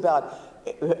principles about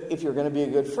if you're going to be a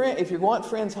good friend, if you want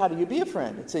friends, how do you be a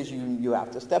friend? It says you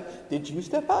have to step. Did you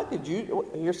step out?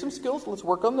 Here's some skills. Let's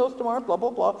work on those tomorrow. Blah, blah,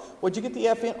 blah. What'd you get the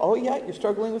F in? Oh, yeah, you're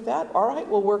struggling with that? All right,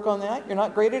 we'll work on that. You're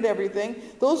not great at everything.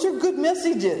 Those are good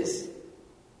messages.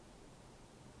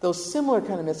 Those similar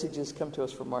kind of messages come to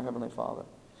us from our Heavenly Father.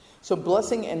 So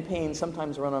blessing and pain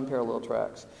sometimes run on parallel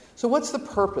tracks. So what's the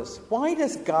purpose? Why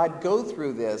does God go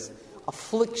through this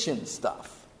affliction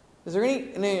stuff? Is there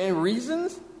any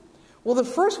reasons? Well, the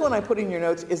first one I put in your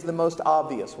notes is the most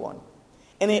obvious one.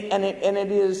 And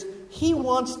it is, He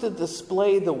wants to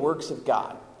display the works of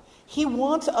God. He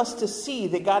wants us to see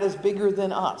that God is bigger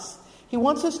than us. He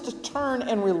wants us to turn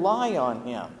and rely on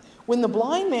Him. When the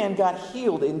blind man got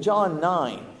healed in John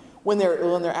 9, when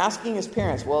they're asking his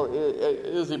parents, well,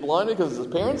 is he blind because his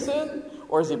parents sinned?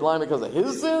 Or is he blind because of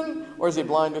his sin? Or is he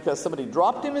blind because somebody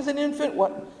dropped him as an infant?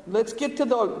 Let's get to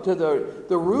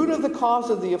the root of the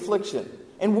cause of the affliction.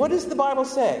 And what does the Bible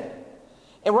say?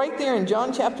 And right there in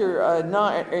John chapter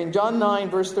 9, in John 9,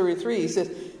 verse 33, he says,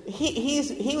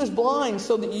 he was blind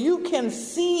so that you can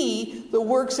see the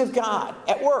works of God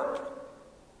at work.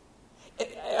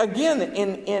 Again,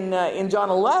 in John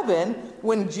 11,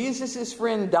 when Jesus'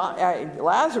 friend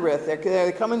Lazarus,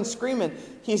 they're coming screaming,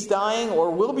 he's dying or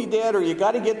will be dead or you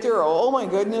got to get there. Oh my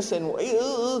goodness. And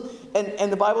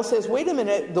the Bible says, wait a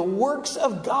minute, the works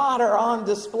of God are on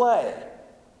display.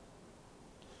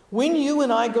 When you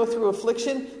and I go through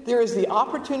affliction, there is the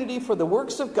opportunity for the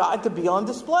works of God to be on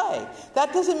display.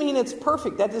 That doesn't mean it's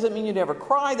perfect. That doesn't mean you never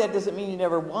cry. That doesn't mean you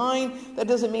never whine. That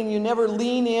doesn't mean you never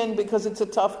lean in because it's a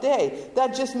tough day.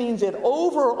 That just means that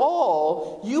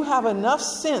overall, you have enough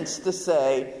sense to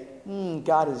say,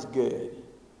 God is good.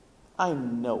 I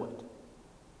know it.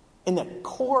 In the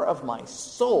core of my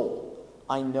soul,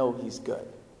 I know He's good.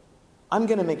 I'm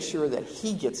going to make sure that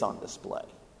He gets on display.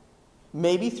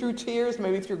 Maybe through tears,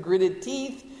 maybe through gritted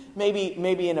teeth,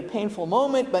 maybe in a painful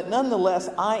moment, but nonetheless,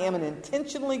 I am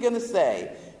intentionally going to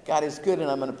say, God is good and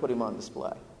I'm going to put Him on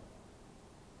display.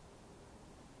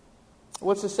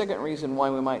 What's the second reason why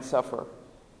we might suffer?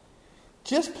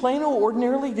 Just plain old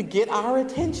ordinarily to get our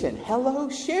attention. Hello,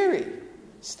 Sherry.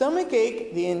 Stomach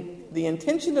ache, the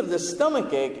intention of the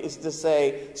stomach ache is to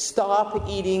say, stop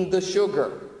eating the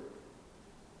sugar.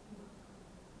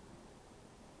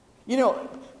 You know,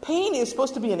 pain is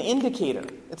supposed to be an indicator.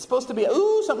 It's supposed to be,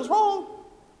 ooh, something's wrong.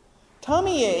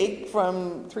 Tummy ache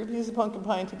from 3 pieces of pumpkin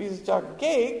pie and 2 pieces of chocolate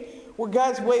cake were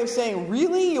God's way of saying,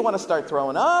 really? You want to start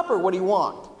throwing up or what do you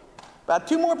want? About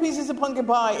 2 more pieces of pumpkin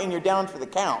pie and you're down for the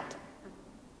count.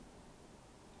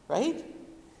 Right?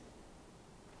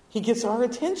 He gets our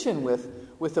attention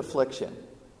with affliction.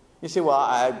 You say, well,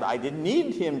 I didn't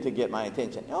need Him to get my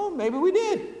attention. Oh, maybe we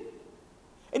did.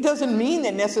 It doesn't mean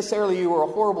that necessarily you were a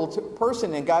horrible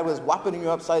person and God was whopping you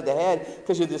upside the head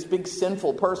because you're this big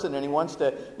sinful person and He wants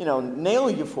to, nail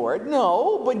you for it.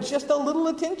 No, but just a little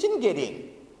attention getting.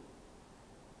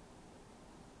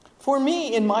 For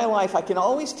me, in my life, I can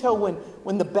always tell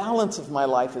when the balance of my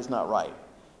life is not right.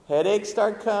 Headaches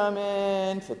start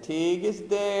coming, fatigue is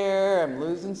there, I'm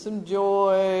losing some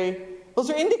joy. Those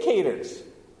are indicators.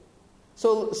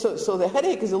 So the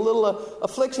headache is a little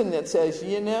affliction that says,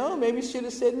 maybe you should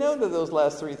have said no to those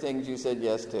last 3 things you said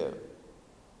yes to.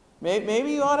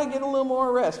 Maybe you ought to get a little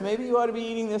more rest. Maybe you ought to be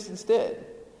eating this instead.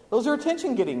 Those are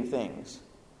attention-getting things.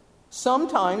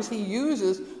 Sometimes He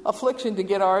uses affliction to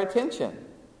get our attention.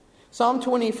 Psalm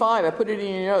 25, I put it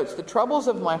in your notes. The troubles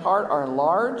of my heart are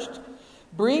enlarged.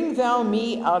 Bring thou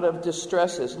me out of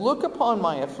distresses. Look upon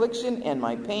my affliction and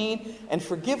my pain and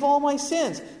forgive all my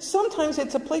sins. Sometimes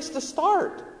it's a place to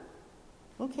start.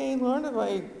 Okay, Lord,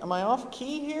 am I off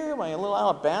key here? Am I a little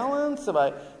out of balance?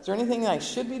 Is there anything that I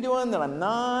should be doing that I'm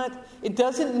not? It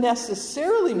doesn't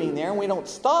necessarily mean there, and we don't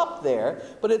stop there,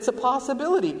 but it's a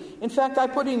possibility. In fact, I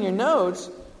put in your notes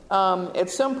at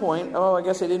some point, I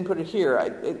guess I didn't put it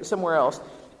here, somewhere else.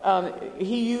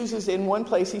 He uses in one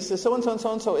place, he says, so-and-so and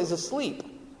so-and-so is asleep.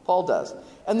 Paul does.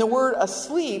 And the word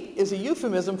asleep is a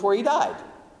euphemism for he died.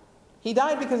 He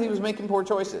died because he was making poor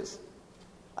choices.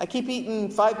 I keep eating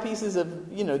 5 pieces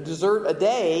of, dessert a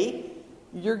day.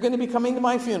 You're going to be coming to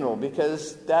my funeral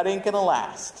because that ain't going to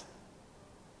last.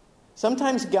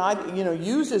 Sometimes God,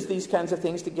 uses these kinds of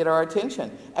things to get our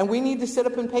attention. And we need to sit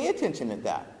up and pay attention at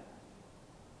that.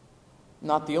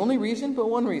 Not the only reason, but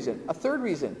one reason. A third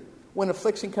reason. When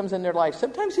affliction comes in their life.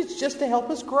 Sometimes it's just to help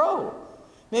us grow.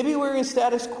 Maybe we're in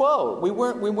status quo. We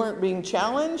weren't being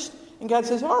challenged. And God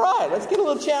says, all right, let's get a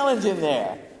little challenge in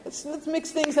there. Let's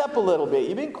mix things up a little bit.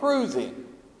 You've been cruising.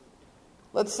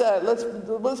 Let's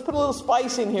put a little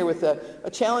spice in here with a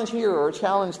challenge here or a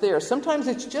challenge there. Sometimes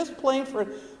it's just plain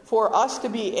for us to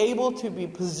be able to be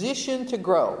positioned to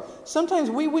grow. Sometimes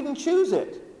we wouldn't choose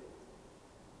it.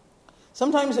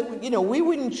 Sometimes, we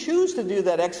wouldn't choose to do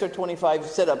that extra 25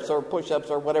 sit-ups or push-ups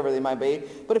or whatever they might be.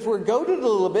 But if we're goaded a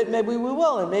little bit, maybe we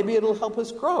will, and maybe it'll help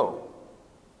us grow.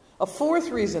 A fourth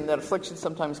reason that affliction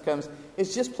sometimes comes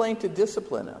is just plain to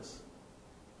discipline us.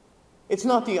 It's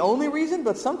not the only reason,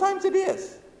 but sometimes it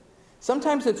is.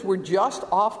 Sometimes we're just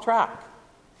off track.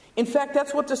 In fact,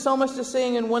 that's what the psalmist is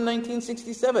saying in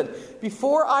 119:67.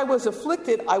 Before I was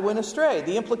afflicted, I went astray.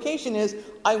 The implication is,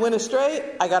 I went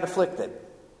astray, I got afflicted.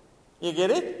 You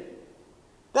get it?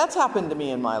 That's happened to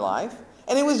me in my life.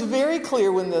 And it was very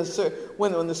clear when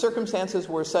the circumstances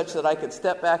were such that I could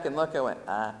step back and look. I went,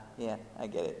 yeah, I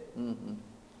get it. Mm-hmm.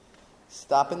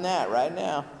 Stopping that right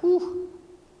now. Whew.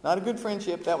 Not a good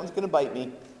friendship. That one's going to bite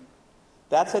me.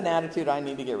 That's an attitude I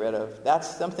need to get rid of. That's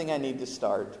something I need to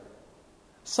start.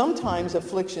 Sometimes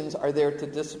afflictions are there to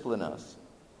discipline us.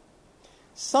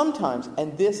 Sometimes,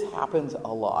 and this happens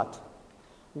a lot,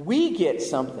 we get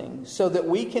something so that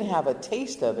we can have a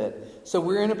taste of it, so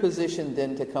we're in a position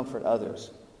then to comfort others.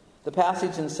 The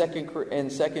passage in 2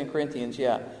 Corinthians,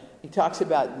 he talks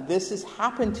about this has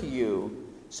happened to you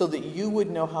so that you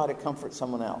would know how to comfort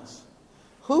someone else.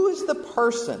 Who is the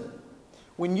person,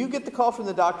 when you get the call from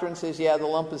the doctor and says, the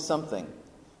lump is something,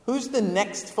 who's the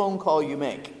next phone call you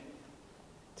make?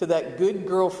 To that good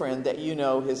girlfriend that you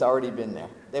know has already been there.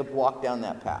 They've walked down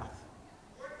that path.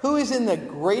 Who is in the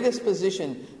greatest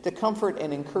position to comfort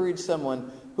and encourage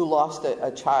someone who lost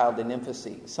a child in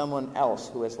infancy? Someone else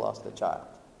who has lost a child.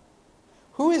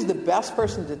 Who is the best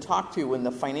person to talk to when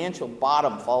the financial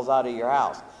bottom falls out of your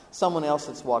house? Someone else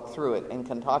that's walked through it and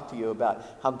can talk to you about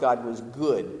how God was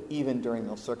good even during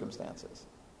those circumstances.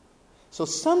 So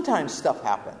sometimes stuff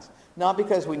happens. Not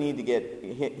because we need to get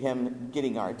him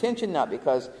getting our attention, not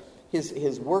because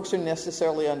his works are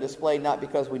necessarily on display, not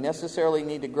because we necessarily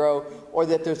need to grow, or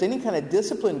that there's any kind of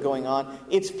discipline going on.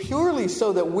 It's purely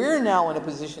so that we're now in a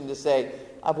position to say,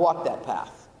 I've walked that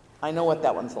path. I know what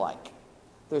that one's like.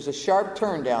 There's a sharp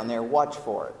turn down there. Watch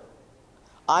for it.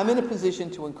 I'm in a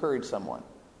position to encourage someone.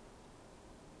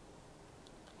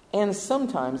 And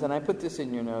sometimes, and I put this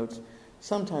in your notes,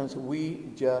 sometimes we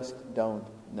just don't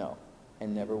know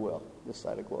and never will this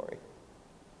side of glory.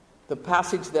 The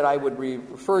passage that I would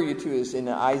refer you to is in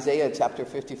Isaiah chapter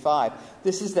 55.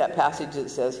 This is that passage that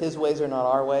says, His ways are not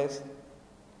our ways.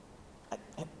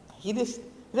 He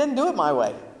doesn't do it my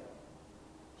way.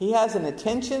 He has an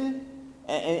intention,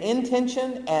 an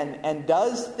intention, and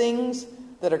does things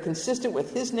that are consistent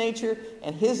with His nature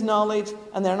and His knowledge,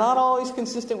 and they're not always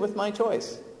consistent with my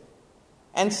choice.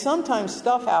 And sometimes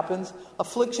stuff happens,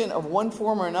 affliction of one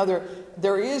form or another.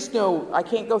 There is I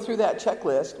can't go through that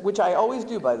checklist, which I always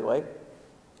do, by the way.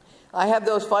 I have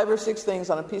those 5 or 6 things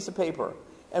on a piece of paper.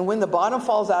 And when the bottom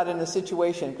falls out in a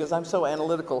situation, because I'm so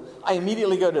analytical, I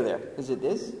immediately go to there. Is it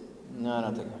this? No, I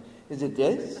don't think so. Is it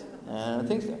this? I don't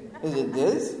think so. Is it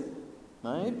this?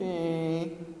 Might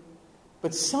be.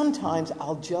 But sometimes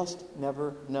I'll just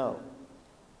never know.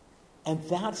 And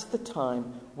that's the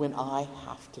time when I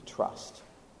have to trust.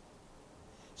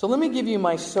 So let me give you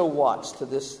my so whats to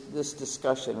this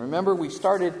discussion. Remember, we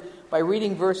started by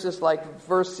reading verses like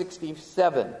verse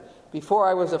 67. Before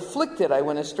I was afflicted, I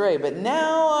went astray, but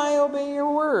now I obey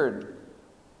your word.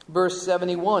 Verse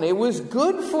 71, it was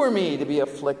good for me to be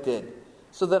afflicted,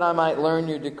 so that I might learn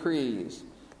your decrees.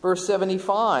 Verse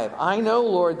 75, I know,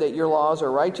 Lord, that your laws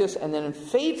are righteous, and that in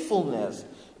faithfulness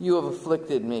you have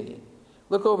afflicted me.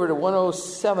 Look over to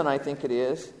 107, I think it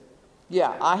is.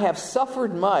 I have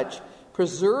suffered much.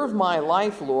 Preserve my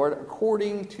life, Lord,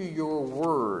 according to your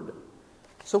word.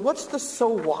 So what's the so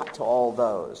what to all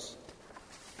those?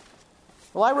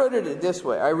 Well, I wrote it this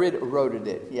way. I wrote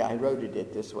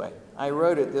it this way. I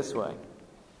wrote it this way.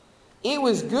 It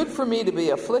was good for me to be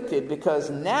afflicted because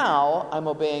now I'm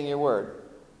obeying your word.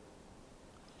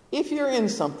 If you're in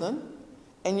something,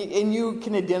 and you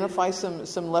can identify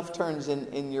some left turns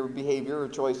in your behavior or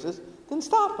choices, then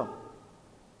stop them.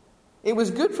 It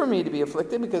was good for me to be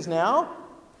afflicted because now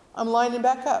I'm lining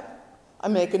back up.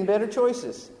 I'm making better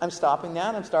choices. I'm stopping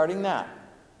that. I'm starting that.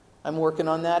 I'm working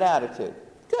on that attitude.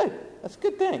 Good. That's a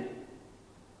good thing.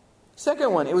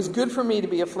 Second one, it was good for me to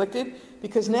be afflicted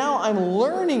because now I'm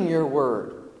learning your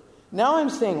word. Now I'm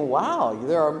saying, wow,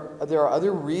 there are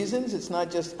other reasons. It's not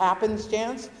just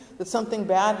happenstance that something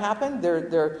bad happened.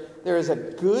 There is a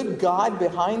good God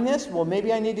behind this. Well,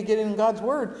 maybe I need to get in God's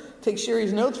word. Take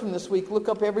Sherry's notes from this week. Look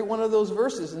up every one of those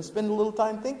verses and spend a little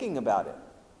time thinking about it.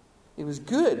 It was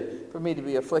good for me to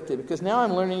be afflicted because now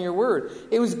I'm learning your word.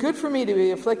 It was good for me to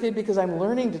be afflicted because I'm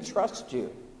learning to trust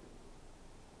you.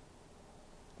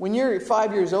 When you're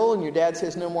 5 years old and your dad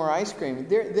says no more ice cream,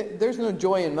 there's no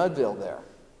joy in Mudville there.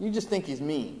 You just think he's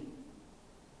mean.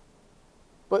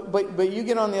 But you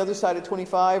get on the other side of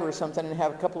 25 or something and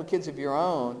have a couple of kids of your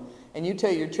own, and you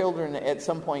tell your children at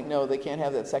some point, no, they can't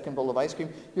have that second bowl of ice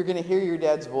cream. You're going to hear your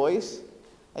dad's voice,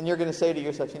 and you're going to say to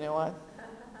yourself, you know what?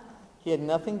 He had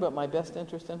nothing but my best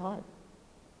interest in heart.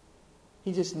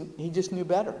 He just knew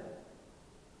better.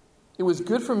 It was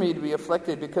good for me to be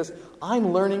afflicted because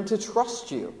I'm learning to trust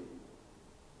you.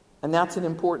 And that's an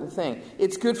important thing.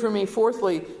 It's good for me,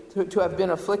 fourthly, to have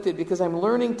been afflicted because I'm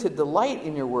learning to delight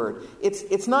in your word.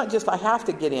 It's not just I have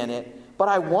to get in it, but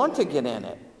I want to get in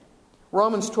it.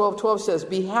 Romans 12:12 says,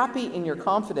 be happy in your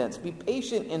confidence, be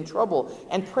patient in trouble,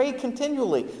 and pray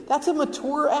continually. That's a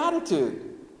mature attitude.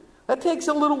 That takes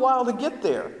a little while to get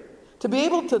there. To be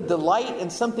able to delight in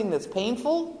something that's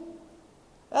painful,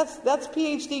 that's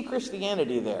PhD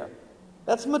Christianity there.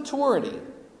 That's maturity.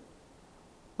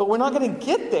 But we're not going to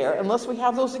get there unless we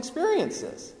have those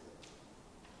experiences.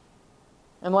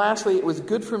 And lastly, it was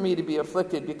good for me to be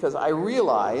afflicted because I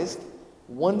realized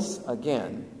once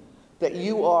again that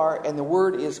you are, and the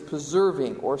word is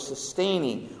preserving or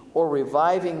sustaining or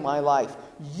reviving my life.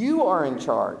 You are in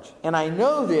charge. And I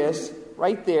know this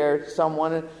right there, Psalm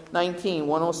 119,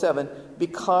 107,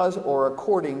 because or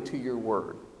according to your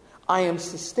word. I am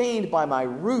sustained by my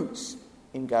roots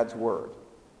in God's word.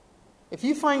 If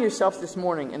you find yourself this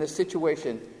morning in a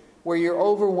situation where you're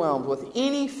overwhelmed with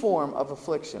any form of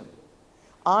affliction,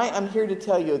 I am here to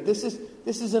tell you this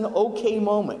is an okay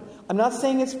moment. I'm not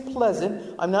saying it's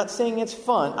pleasant. I'm not saying it's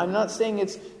fun. I'm not saying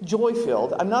it's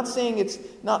joy-filled. I'm not saying it's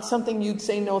not something you'd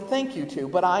say no thank you to.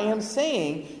 But I am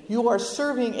saying you are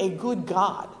serving a good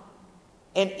God.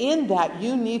 And in that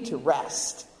you need to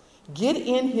rest. Get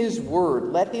in His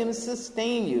Word. Let Him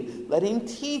sustain you. Let Him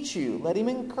teach you. Let Him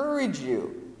encourage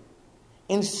you.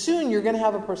 And soon you're going to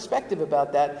have a perspective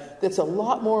about that that's a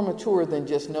lot more mature than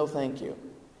just no thank you.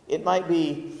 It might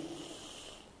be,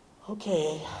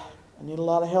 okay, I need a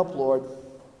lot of help, Lord,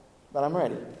 but I'm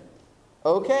ready.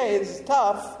 Okay, this is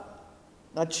tough.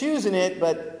 Not choosing it,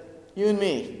 but you and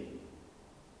me.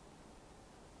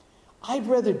 I'd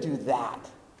rather do that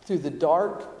through the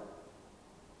dark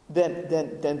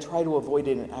than try to avoid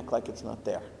it and act like it's not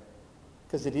there.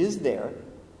 Because it is there,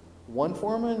 one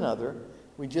form or another.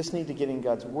 We just need to get in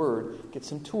God's Word, get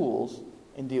some tools,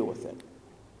 and deal with it.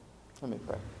 Let me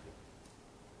pray.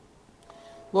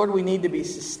 Lord, we need to be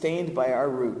sustained by our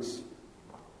roots.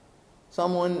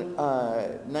 Psalm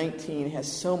 119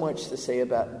 has so much to say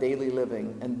about daily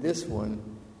living, and this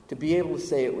one, to be able to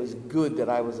say it was good that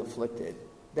I was afflicted,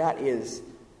 that is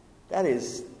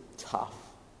tough.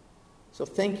 So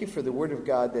thank you for the Word of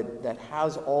God that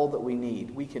has all that we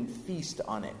need. We can feast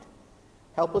on it.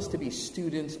 Help us to be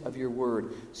students of your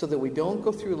Word so that we don't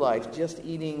go through life just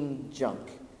eating junk.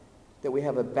 That we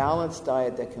have a balanced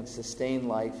diet that can sustain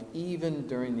life even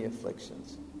during the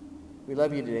afflictions. We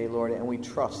love you today, Lord, and we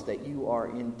trust that you are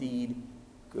indeed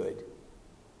good.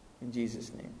 In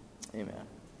Jesus' name, amen.